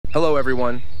Hello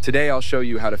everyone, today I'll show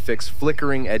you how to fix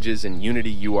flickering edges in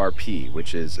Unity URP,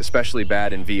 which is especially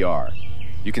bad in VR.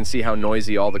 You can see how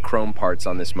noisy all the chrome parts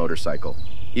on this motorcycle,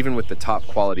 even with the top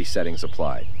quality settings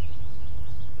applied.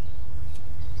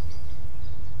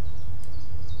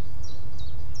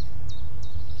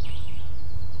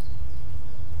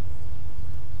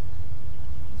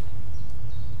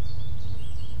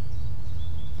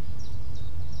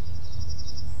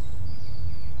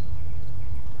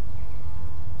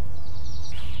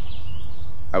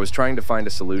 I was trying to find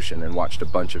a solution and watched a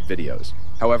bunch of videos.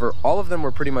 However, all of them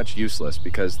were pretty much useless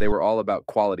because they were all about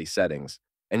quality settings.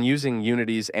 And using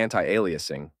Unity's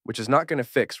anti-aliasing, which is not going to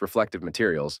fix reflective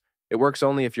materials, it works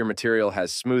only if your material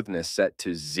has smoothness set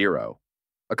to 0.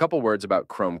 A couple words about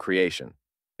chrome creation.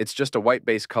 It's just a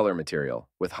white-based color material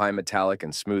with high metallic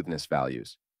and smoothness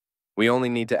values. We only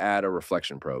need to add a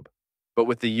reflection probe. But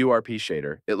with the URP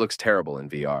shader, it looks terrible in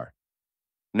VR.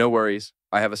 No worries,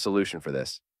 I have a solution for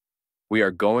this. We are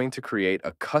going to create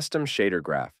a custom shader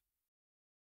graph.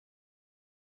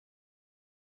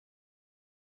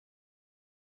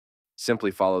 Simply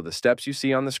follow the steps you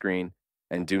see on the screen,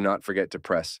 and do not forget to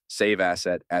press Save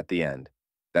Asset at the end.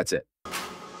 That's it.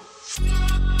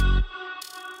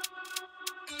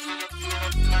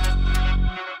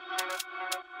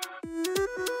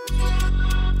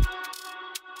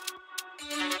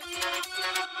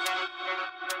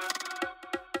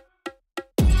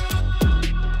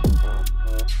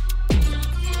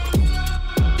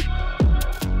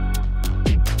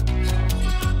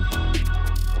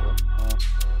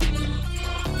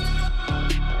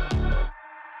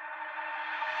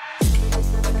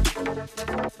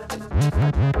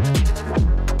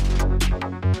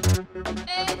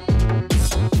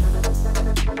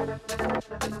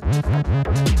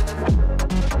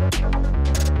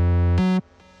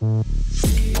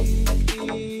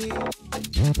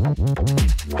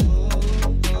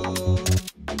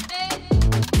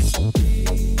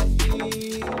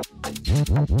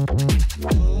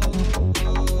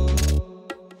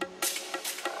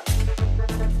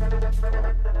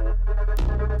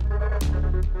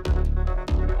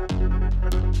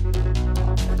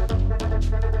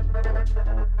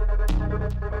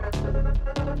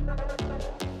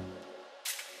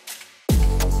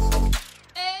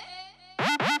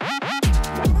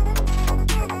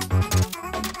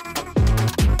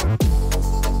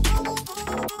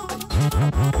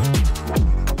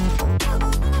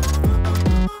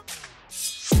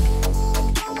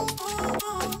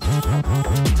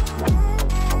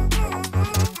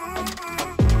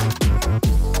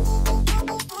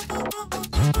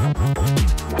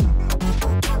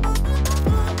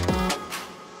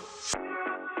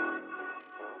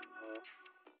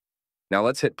 Now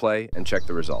let's hit play and check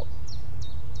the result.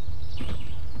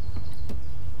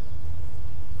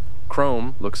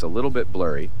 Chrome looks a little bit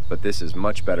blurry, but this is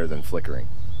much better than flickering.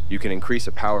 You can increase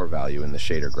a power value in the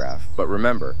shader graph, but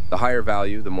remember, the higher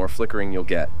value, the more flickering you'll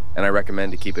get, and I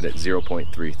recommend to keep it at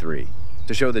 0.33.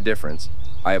 To show the difference,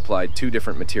 I applied 2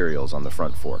 different materials on the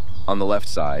front fork. On the left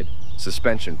side,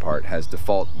 suspension part has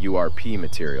default URP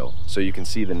material, so you can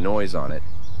see the noise on it,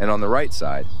 and on the right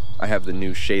side, I have the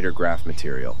new shader graph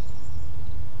material.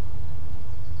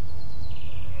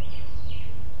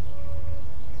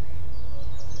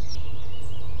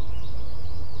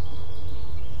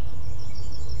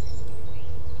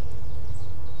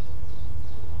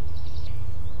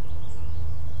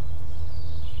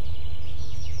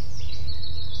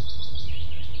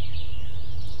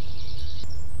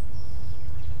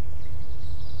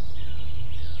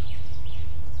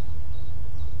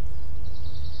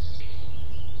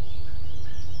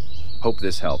 Hope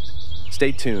this helped.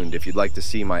 Stay tuned if you'd like to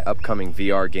see my upcoming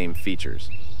VR game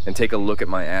features, and take a look at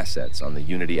my assets on the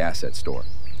Unity Asset Store.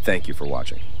 Thank you for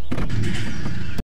watching.